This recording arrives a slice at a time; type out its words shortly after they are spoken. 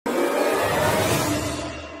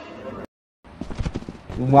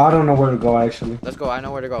Well, I don't know where to go actually. Let's go. I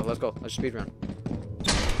know where to go. Let's go. Let's speedrun.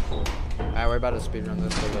 Alright, we're about to speedrun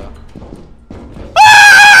this.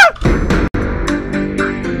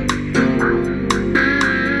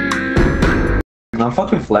 I'm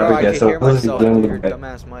fucking Bro, I can flabbergasted. hear myself through your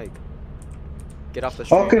dumbass mic. Get off the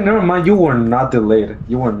stream. Okay, never mind. You were not delayed.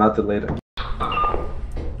 You were not delayed.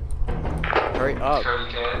 Hurry up.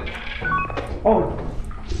 Oh.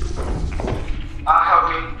 Help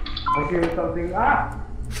me. I'm hearing something. Ah.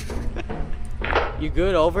 You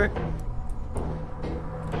good? Over?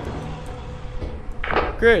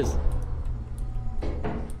 Chris.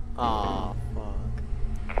 Aw,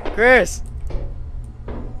 fuck. Chris.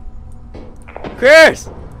 Chris.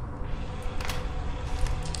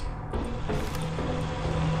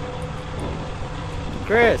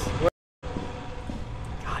 Chris.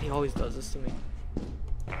 God, he always does this to me.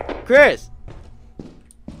 Chris.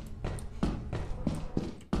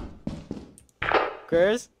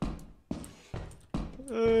 Chris.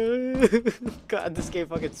 God, this game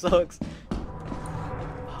fucking sucks.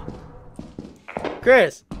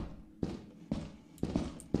 Chris.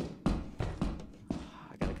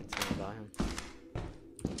 I gotta continue about him.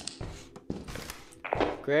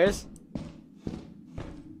 Chris.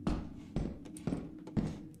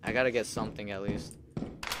 I gotta get something at least.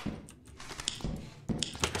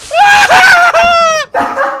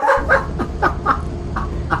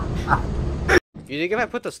 You think if I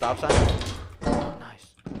put the stop sign? Oh,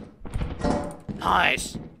 nice.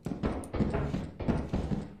 Nice.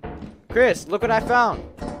 Chris, look what I found.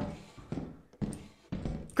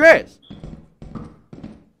 Chris.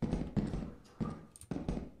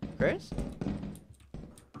 Chris?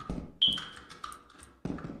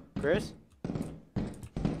 Chris?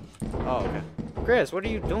 Oh, okay. Chris, what are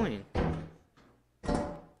you doing?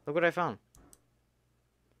 Look what I found.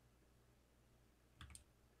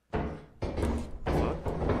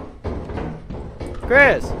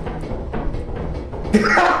 Chris!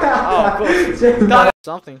 Oh, cool. Got it.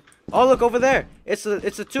 Something. Oh, look over there. It's a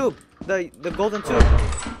tube. The golden tube.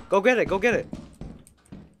 Go get it. Go get it.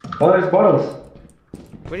 Oh, there's bottles.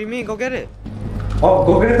 What do you mean? Go get it. Oh,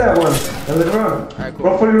 go get that one. And look around. Alright, cool.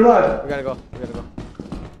 Run for your life. We gotta go. We gotta go.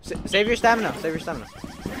 Save your stamina. Save your stamina.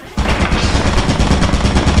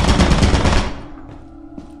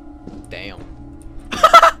 Damn.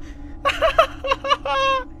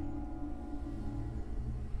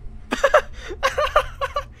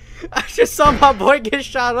 I just saw my boy get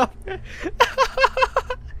shot up.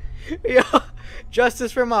 Yo,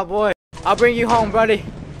 justice for my boy. I'll bring you home, buddy.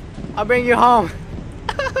 I'll bring you home.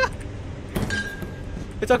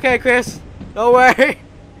 It's okay, Chris. Don't worry.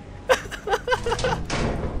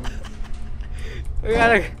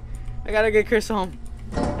 I gotta get Chris home.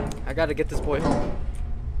 I gotta get this boy home.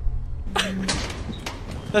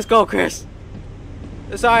 Let's go, Chris.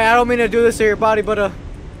 Sorry, I don't mean to do this to your body, but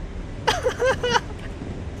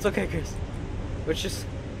it's okay, Chris.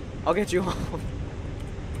 I'll get you home.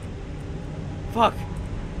 Fuck.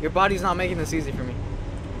 Your body's not making this easy for me.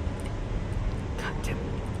 God damn it.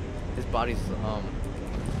 His body's a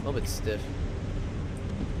little bit stiff.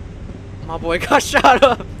 My boy got shot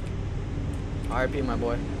up. RIP, my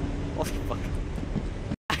boy. Holy fuck.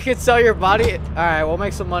 I can sell your body. Alright, we'll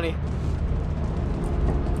make some money.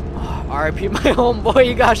 Oh, RIP, my homeboy.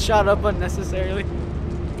 You got shot up unnecessarily.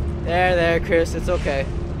 There, Chris. It's okay.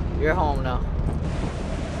 You're home now.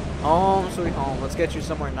 Home, sweet home. Let's get you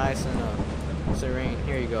somewhere nice and serene.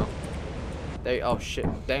 Here you go. There. Oh shit.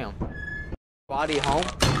 Damn. Body home.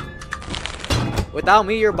 Without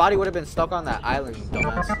me, your body would have been stuck on that island, you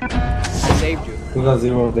dumbass. I saved you. We got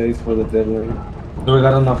 0 days for the deadline. Do we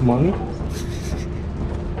got enough money?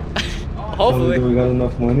 Hopefully. Do we got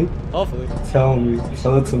enough money? Hopefully. Tell me.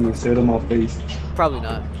 Tell it to me. Say it in my face. Probably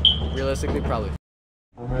not. Realistically, probably.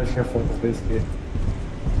 I'm very careful with this kid.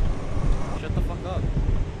 Shut the fuck up.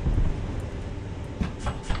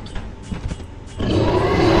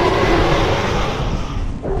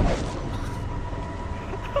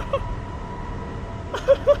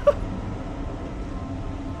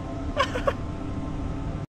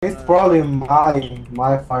 It's probably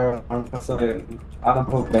my firearm because I don't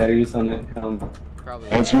put batteries on it. Probably.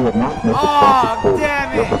 As you have not met the Oh,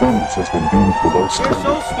 damn your it! performance has been deemed below You're standard.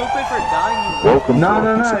 so stupid for dying, you. Welcome to No, our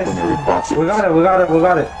no, no. disciplinary process. We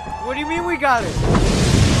got it. What do you mean we got it?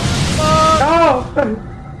 No!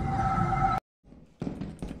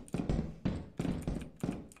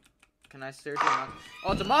 Can I seriously not?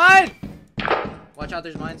 Oh, it's a mine! Watch out,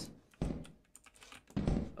 there's mines.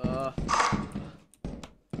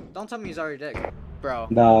 Don't tell me he's already dead. Bro.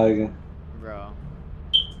 Dog. Bro.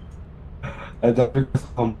 I don't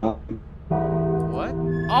come out. What?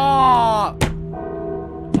 Oh!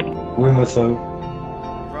 with myself.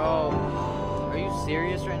 Bro, are you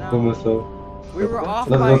serious right With now? myself. We were off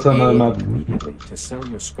Let's by go to another 8. map. Immediately to sell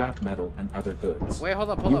your scrap metal and other goods. Wait, hold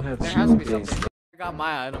up. You There have has to be 0 days. something. I got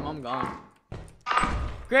my item. I'm gone.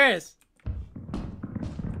 Chris!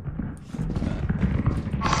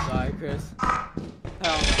 Sorry, Chris.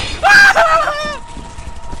 Hell no.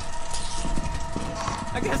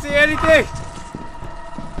 I can't see anything!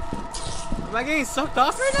 Am I getting sucked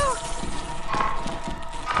off right now?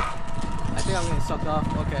 I think I'm getting sucked off.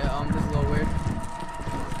 Okay, this is a little weird.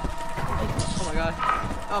 Oh my god.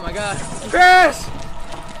 Oh my god. Chris!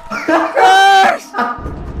 Chris!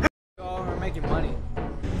 Oh, we're making money.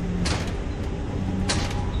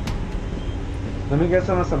 Let me get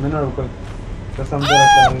some stamina real quick. There's something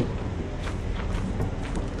that's going.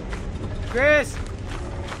 Chris!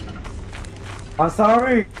 I'm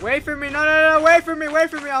sorry. Wait for me! No, no, no! Wait for me! Wait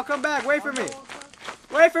for me! I'll come back! Wait for me!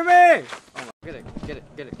 Wait for me! Oh my! Get it! Get it!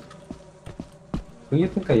 Get it! Who do you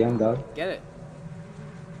think I am, dog? Get it!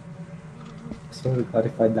 Sorry, God,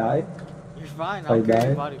 if I die. You're fine. I I'll carry died?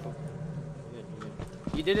 your body. You're good, you're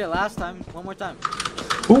good. You did it last time. One more time.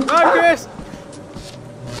 Ooh. Run, Chris!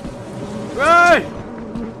 Run!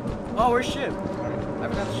 Oh, where's ship? I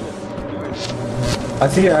forgot the ship. I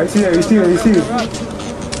see it, I see it, I see it, I see it. Run.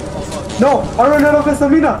 Oh fuck! No, I ran out of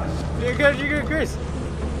stamina. You're good, Chris.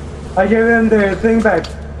 I gave him the thing back.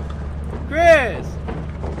 Chris!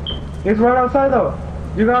 It's right outside though.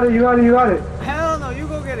 You got it, you got it, you got it. Hell no! You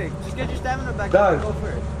go get it. Just get your stamina back. Done. Go for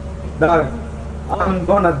it. Dog, I'm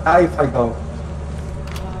gonna die if I go.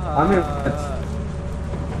 I'm in.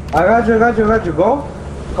 I got you, I got you, I got you. Go.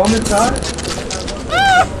 Come inside.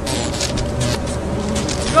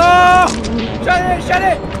 Go! Shut it! Shut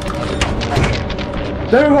it!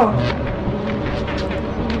 There we go.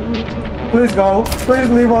 Please go. Please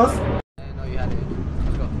leave us. I didn't know you had it.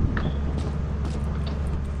 Let's go.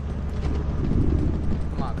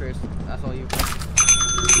 Come on, Chris. That's all you.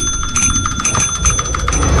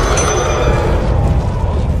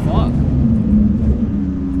 Holy fuck.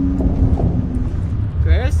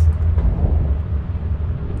 Chris?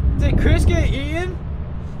 Did Chris get eaten?